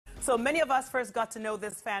So many of us first got to know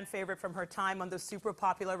this fan favorite from her time on the super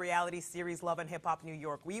popular reality series Love and Hip Hop New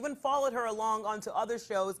York. We even followed her along onto other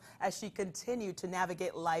shows as she continued to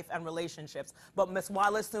navigate life and relationships. But Miss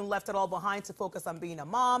Wallace soon left it all behind to focus on being a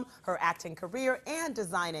mom, her acting career, and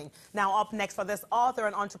designing. Now up next for this author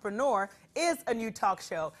and entrepreneur is a new talk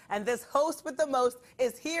show. And this host with the most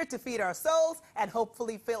is here to feed our souls and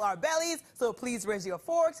hopefully fill our bellies. So please raise your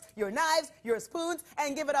forks, your knives, your spoons,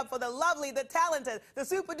 and give it up for the lovely, the talented, the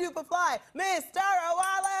super duper fly, Miss Tara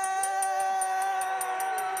Wallace!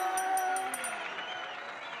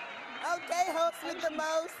 Okay, host with the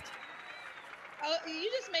most. Oh,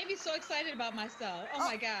 you just made me so excited about myself. Oh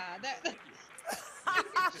my God.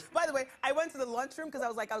 By the way, I went to the lunchroom because I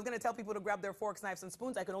was going to tell people to grab their forks, knives, and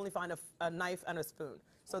spoons. I could only find a knife and a spoon.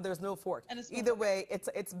 So there's no fork. Either way, it's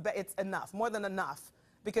enough, more than enough.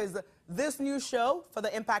 Because this new show for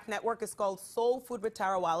the Impact Network is called Soul Food with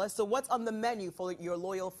Tara Wallace. So what's on the menu for your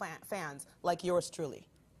loyal fans like yours truly?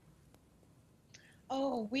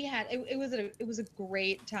 Oh, we had, it was a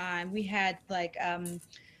great time. We had like, I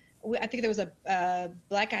think there was a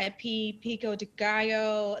black eyed pea, pico de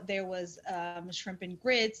gallo. There was shrimp and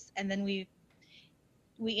grits. And then we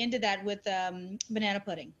ended that with banana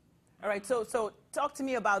pudding. All right, so talk to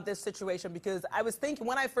me about this situation, because I was thinking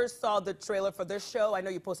when I first saw the trailer for this show, I know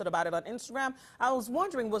you posted about it on Instagram, I was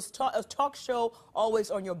wondering, was a talk show always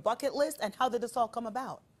on your bucket list, and how did this all come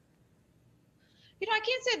about? You know, I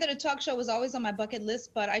can't say that a talk show was always on my bucket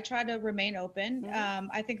list, but I try to remain open. Mm-hmm.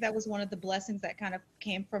 I think that was one of the blessings that kind of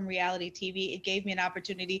came from reality TV. It gave me an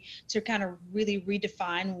opportunity to kind of really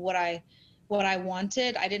redefine what I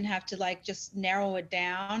wanted. I didn't have to like just narrow it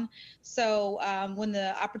down. So when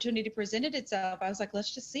the opportunity presented itself, I was like,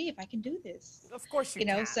 let's just see if I can do this. Of course you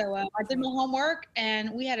know, so I did my homework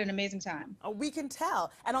and we had an amazing time. Oh, we can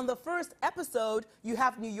tell. And on the first episode, you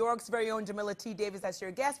have New York's very own Jamila T. Davis as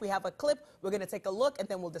your guest. We have a clip. We're going to take a look and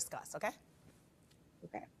then we'll discuss, okay?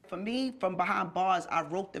 Okay. For me, from behind bars, I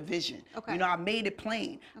wrote the vision. Okay. You know, I made it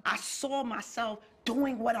plain. Okay. I saw myself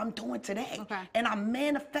doing what I'm doing today. Okay. And I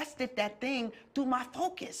manifested that thing through my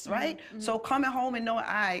focus, right? Mm-hmm. So coming home and knowing,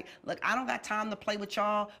 all right, look, I don't got time to play with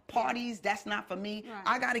y'all. Parties, that's not for me. Right.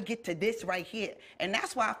 I got to get to this right here. And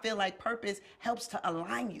that's why I feel like purpose helps to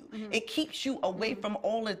align you. Mm-hmm. It keeps you away from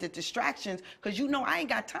all of the distractions, because you know I ain't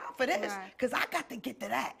got time for this, because I got to get to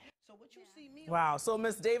that. So what you see me... Wow, so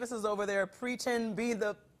Miss Davis is over there preaching, being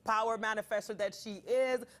the power manifester that she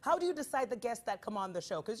is. How do you decide the guests that come on the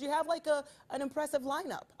show? Because you have like an impressive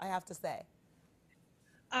lineup, I have to say.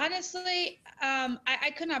 Honestly,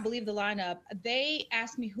 I could not believe the lineup. They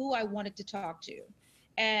asked me who I wanted to talk to,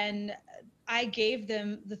 and I gave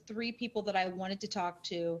them the 3 people that I wanted to talk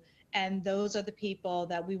to, and those are the people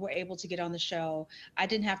that we were able to get on the show. I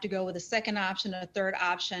didn't have to go with a second option or a third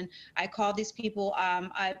option. I called these people.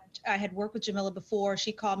 I had worked with Jamila before.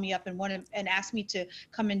 She called me up and asked me to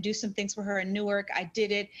come and do some things for her in Newark. I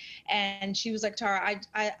did it, and she was like, Tara,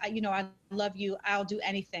 I love you. I'll do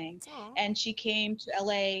anything. Aww. And she came to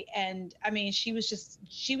LA, and I mean, she was just.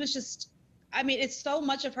 I mean, it's so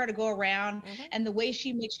much of her to go around, and the way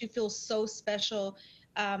she makes you feel so special.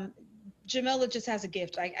 Jamila just has a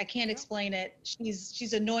gift. I can't explain it.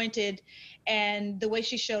 She's anointed, and the way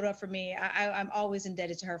she showed up for me, I'm always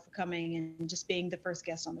indebted to her for coming and just being the first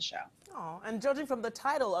guest on the show. Oh, and judging from the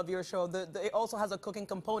title of your show, it also has a cooking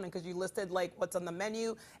component, because you listed like what's on the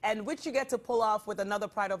menu, and which you get to pull off with another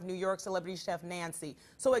pride of New York, celebrity chef Nancy.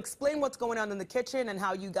 So explain what's going on in the kitchen and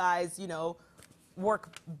how you guys, you know,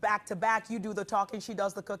 work back to back. You do the talking, she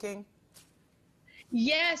does the cooking.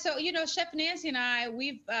 Yeah, so you know, Chef Nancy and I,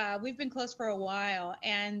 we've been close for a while,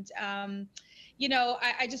 and you know,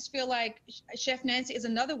 I just feel like Chef Nancy is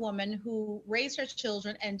another woman who raised her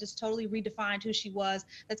children and just totally redefined who she was.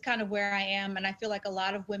 That's kind of where I am, and I feel like a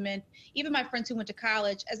lot of women, even my friends who went to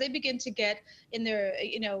college, as they begin to get in their,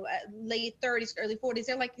 you know, late 30s, early 40s,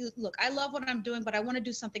 they're like, look, I love what I'm doing, but I want to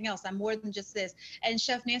do something else. I'm more than just this. And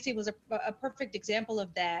Chef Nancy was a perfect example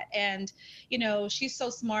of that. And, you know, she's so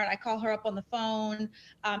smart. I call her up on the phone.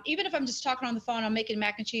 Even if I'm just talking on the phone, I'm making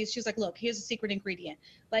mac and cheese. She's like, look, here's a secret ingredient.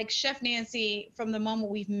 Like Chef Nancy, from the moment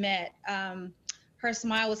we've met, her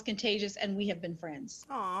smile was contagious, and we have been friends.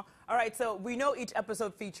 Aw. All right, so we know each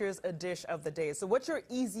episode features a dish of the day. So what's your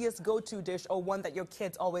easiest go-to dish, or one that your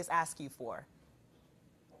kids always ask you for?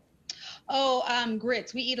 Oh,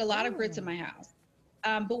 grits. We eat a lot of grits in my house.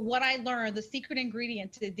 But what I learned, the secret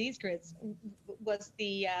ingredient to these grits was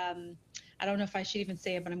the, I don't know if I should even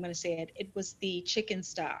say it, but I'm going to say it. It was the chicken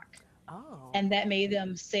stock. Oh. And that made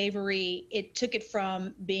them savory. It took it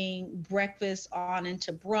from being breakfast on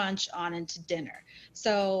into brunch, on into dinner.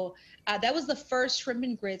 So that was the first shrimp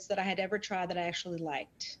and grits that I had ever tried that I actually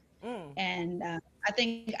liked. And I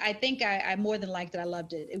think I more than liked it. I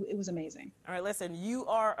loved it. It was amazing. All right, listen, you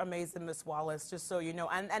are amazing, Miss Wallace, just so you know.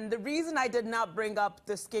 And the reason I did not bring up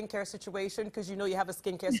the skincare situation, because you know you have a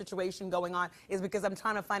skincare situation going on, is because I'm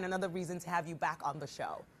trying to find another reason to have you back on the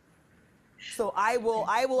show. So I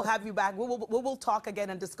will have you back. We will talk again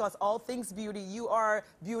and discuss all things beauty. You are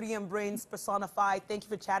beauty and brains personified. Thank you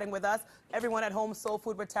for chatting with us. Everyone at home, Soul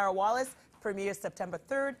Food with Tara Wallace premieres September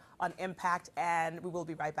 3rd on Impact, and we will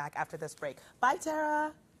be right back after this break. Bye,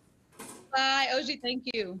 Tara. Bye, Oji. Thank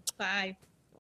you. Bye.